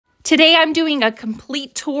Today I'm doing a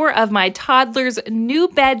complete tour of my toddler's new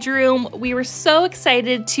bedroom. We were so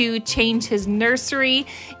excited to change his nursery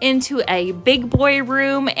into a big boy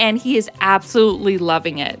room, and he is absolutely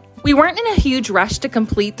loving it. We weren't in a huge rush to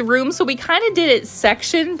complete the room, so we kind of did it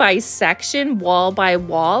section by section, wall by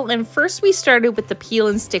wall. And first we started with the peel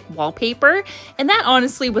and stick wallpaper, and that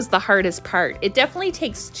honestly was the hardest part. It definitely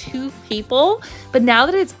takes 2 people, but now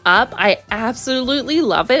that it's up, I absolutely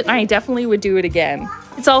love it, and I definitely would do it again.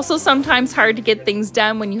 It's also sometimes hard to get things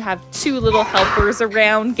done when you have 2 little helpers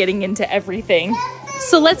around getting into everything.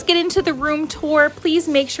 So let's get into the room tour. Please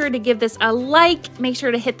make sure to give this a like, make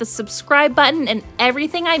sure to hit the subscribe button, and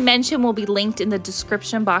everything I mentioned will be linked in the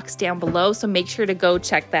description box down below, so make sure to go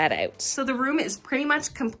check that out. So the room is pretty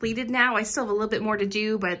much completed now. I still have a little bit more to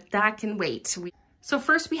do, but that can wait. So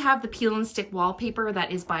first we have the peel and stick wallpaper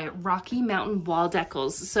that is by Rocky Mountain Wall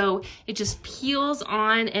Decals. So it just peels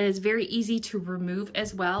on and is very easy to remove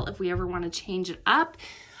as well if we ever want to change it up.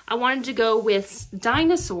 I wanted to go with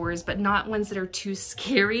dinosaurs, but not ones that are too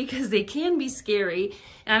scary because they can be scary.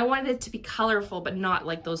 And I wanted it to be colorful, but not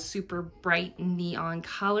like those super bright neon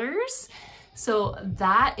colors. So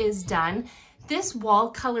that is done. This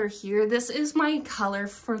wall color here, this is my color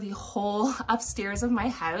for the whole upstairs of my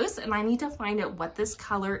house, and I need to find out what this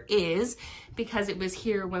color is because it was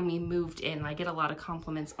here when we moved in. I get a lot of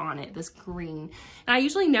compliments on it, this green. And I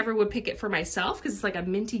usually never would pick it for myself because it's like a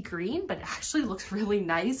minty green, but it actually looks really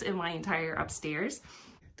nice in my entire upstairs.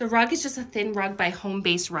 The rug is just a thin rug by Home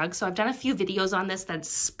Base Rug. So I've done a few videos on this that's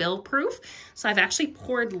spill proof. So I've actually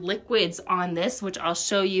poured liquids on this, which I'll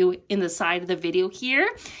show you in the side of the video here.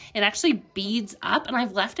 It actually beads up, and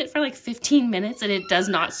I've left it for like 15 minutes and it does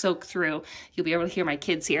not soak through. You'll be able to hear my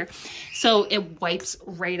kids here. So it wipes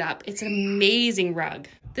right up. It's an amazing rug.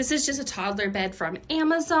 This is just a toddler bed from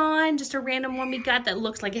Amazon, just a random one we got that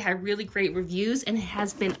looks like it had really great reviews, and it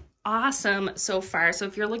has been awesome so far. So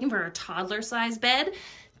if you're looking for a toddler size bed,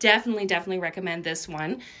 definitely recommend this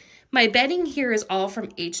one. My bedding here is all from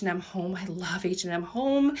H&M Home. I love H&M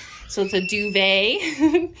Home. So it's a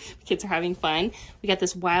duvet. Kids are having fun. We got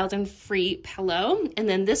this Wild and Free pillow. And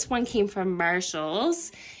then this one came from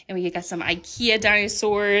Marshalls. And we got some IKEA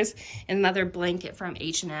dinosaurs and another blanket from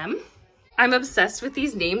H&M. I'm obsessed with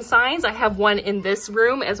these name signs. I have one in this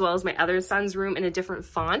room as well as my other son's room in a different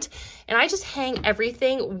font. And I just hang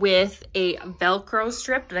everything with a Velcro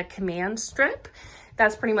strip, a command strip.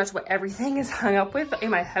 That's pretty much what everything is hung up with in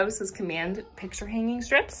my house, is command picture hanging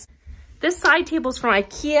strips. This side table is from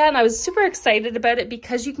IKEA, and I was super excited about it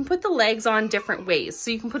because you can put the legs on different ways. So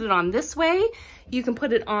you can put it on this way, you can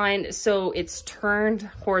put it on so it's turned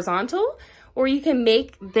horizontal, or you can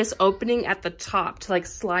make this opening at the top to like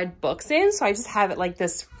slide books in. So I just have it like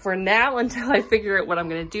this for now until I figure out what I'm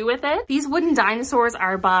gonna do with it. These wooden dinosaurs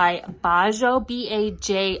are by Bajo,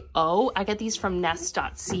 B-A-J-O. I get these from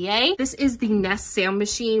nest.ca. This is the Nest sound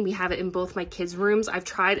machine. We have it in both my kids' rooms. I've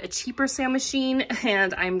tried a cheaper sound machine,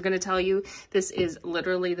 and I'm gonna tell you, this is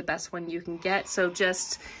literally the best one you can get. So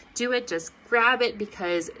just do it, just grab it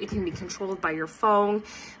because it can be controlled by your phone.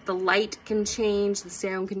 The light can change, the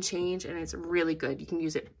sound can change, and it's really good. You can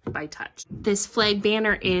use it by touch. This flag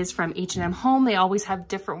banner is from H&M Home. They always have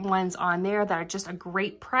different ones on there that are just a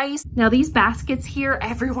great price. Now these baskets here,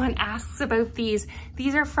 everyone asks about these.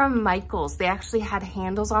 These are from Michael's. They actually had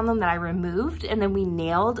handles on them that I removed, and then we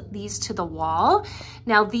nailed these to the wall.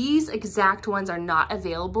 Now these exact ones are not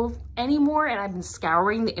available anymore, and I've been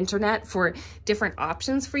scouring the internet for different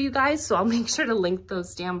options for you guys, so I'll make sure to link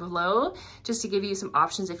those down below just to give you some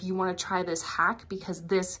options if you want to try this hack, because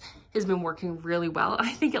this has been working really well.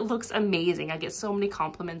 I think it looks amazing. I get so many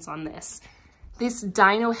compliments on this. This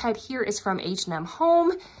dino head here is from H&M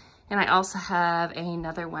Home, and I also have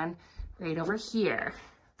another one right over here.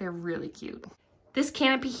 They're really cute. This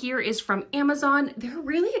canopy here is from Amazon. They're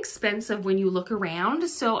really expensive when you look around,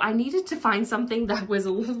 so I needed to find something that was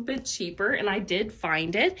a little bit cheaper, and I did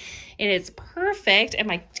find it, and it's perfect, and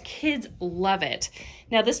my kids love it.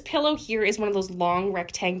 Now this pillow here is one of those long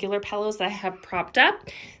rectangular pillows that I have propped up.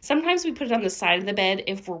 Sometimes we put it on the side of the bed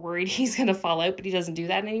if we're worried he's gonna fall out, but he doesn't do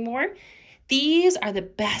that anymore. These are the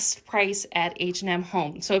best price at H&M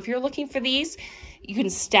Home. So if you're looking for these, you can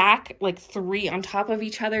stack like 3 on top of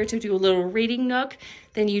each other to do a little reading nook,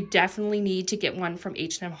 then you definitely need to get one from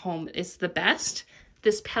H&M Home. It's the best.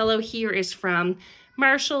 This pillow here is from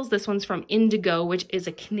Marshalls. This one's from Indigo, which is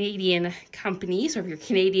a Canadian company. So if you're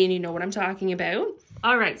Canadian, you know what I'm talking about.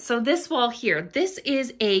 All right, so this wall here, this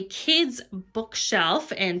is a kids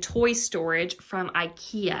bookshelf and toy storage from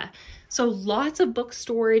IKEA. So lots of book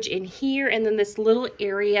storage in here, and then this little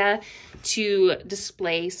area to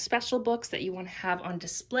display special books that you want to have on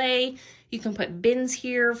display. You can put bins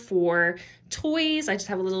here for toys. I just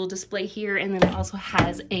have a little display here, and then it also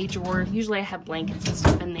has a drawer. Usually I have blankets and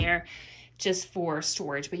stuff in there just for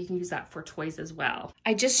storage, but you can use that for toys as well.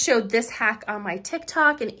 I just showed this hack on my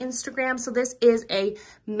TikTok and Instagram. So this is a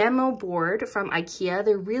memo board from IKEA.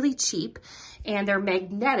 They're really cheap and they're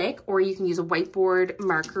magnetic, or you can use a whiteboard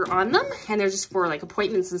marker on them, and they're just for like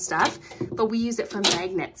appointments and stuff, but we use it for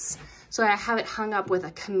magnets. So I have it hung up with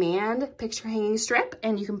a command picture hanging strip,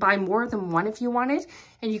 and you can buy more than one if you wanted,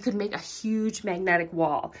 and you could make a huge magnetic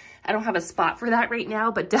wall. I don't have a spot for that right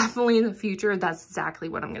now, but definitely in the future, that's exactly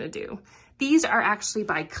what I'm gonna do. These are actually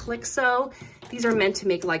by Clixo. These are meant to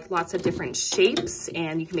make like lots of different shapes,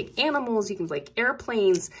 and you can make animals, you can make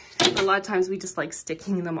airplanes. A lot of times we just like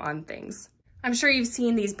sticking them on things. I'm sure you've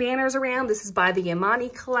seen these banners around. This is by the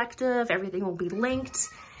Yamani Collective. Everything will be linked.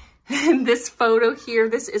 And this photo here,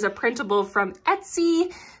 this is a printable from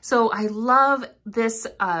Etsy. So I love this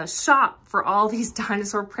shop for all these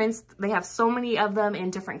dinosaur prints. They have so many of them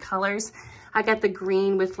in different colors. I got the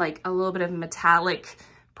green with like a little bit of metallic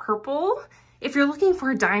purple. If you're looking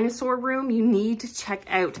for a dinosaur room, you need to check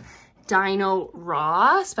out Dino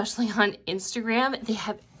Raw, especially on Instagram. They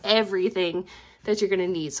have everything that you're gonna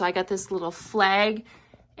need. So I got this little flag,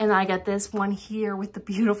 and I got this one here with the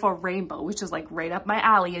beautiful rainbow, which is like right up my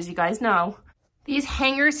alley, as you guys know. These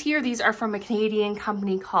hangers here, these are from a Canadian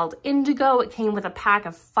company called Indigo. It came with a pack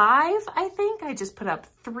of 5, I think. I just put up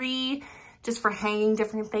 3 just for hanging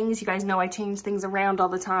different things. You guys know I change things around all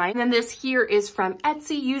the time. And then this here is from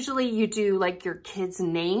Etsy. Usually you do like your kid's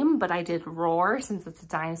name, but I did Roar since it's a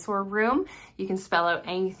dinosaur room. You can spell out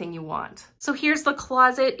anything you want. So here's the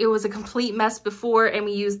closet. It was a complete mess before, and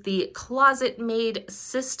we used the Closet Made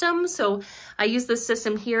system. So I use this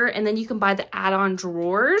system here, and then you can buy the add-on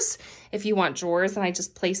drawers if you want drawers, and I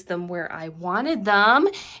just placed them where I wanted them.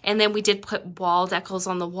 And then we did put wall decals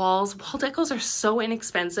on the walls. Wall decals are so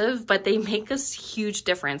inexpensive, but they make a huge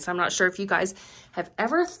difference. I'm not sure if you guys have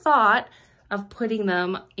ever thought of putting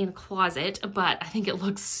them in a closet, but I think it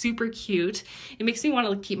looks super cute. It makes me want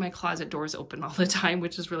to keep my closet doors open all the time,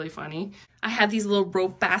 which is really funny. I have these little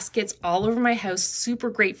rope baskets all over my house, super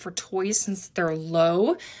great for toys since they're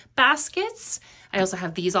low baskets. I also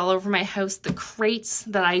have these all over my house, the crates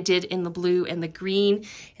that I did in the blue and the green,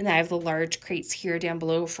 and then I have the large crates here down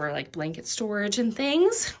below for like blanket storage and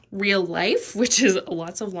things. Real life, which is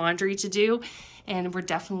lots of laundry to do, and we're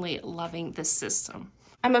definitely loving this system.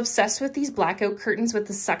 I'm obsessed with these blackout curtains with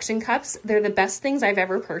the suction cups. They're the best things I've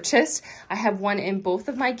ever purchased. I have one in both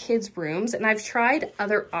of my kids' rooms, and I've tried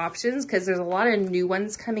other options because there's a lot of new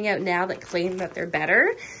ones coming out now that claim that they're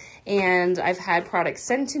better. And I've had products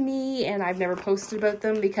sent to me, and I've never posted about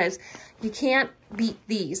them because you can't beat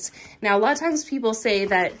these. Now, a lot of times people say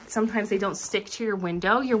that sometimes they don't stick to your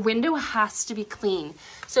window. Your window has to be clean.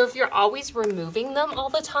 So if you're always removing them all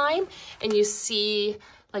the time and you see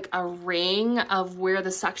like a ring of where the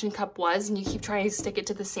suction cup was and you keep trying to stick it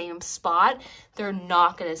to the same spot, they're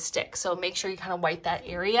not gonna stick. So make sure you kind of wipe that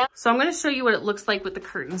area. So I'm gonna show you what it looks like with the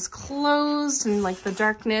curtains closed and like the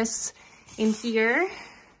darkness in here.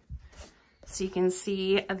 So you can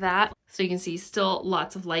see that. So you can see still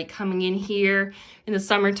lots of light coming in here. In the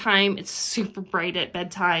summertime, it's super bright at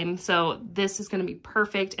bedtime. So this is gonna be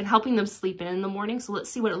perfect and helping them sleep in the morning. So let's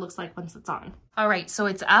see what it looks like once it's on. All right, so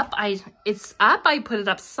it's up. I put it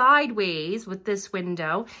up sideways with this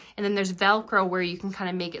window, and then there's Velcro where you can kind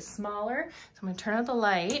of make it smaller. So I'm gonna turn out the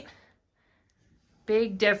light.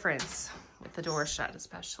 Big difference with the door shut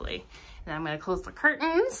especially. And I'm gonna close the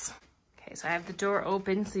curtains. Okay, so I have the door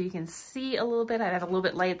open so you can see a little bit. I have a little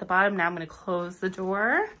bit light at the bottom. Now I'm gonna close the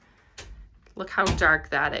door. Look how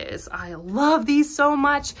dark that is. I love these so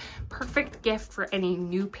much. Perfect gift for any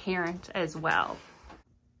new parent as well.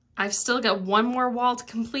 I've still got one more wall to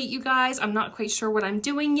complete, you guys. I'm not quite sure what I'm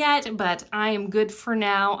doing yet, but I am good for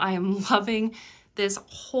now. I am loving this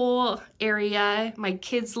whole area. My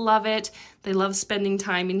kids love it. They love spending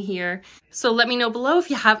time in here. So let me know below if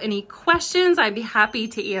you have any questions. I'd be happy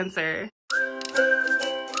to answer.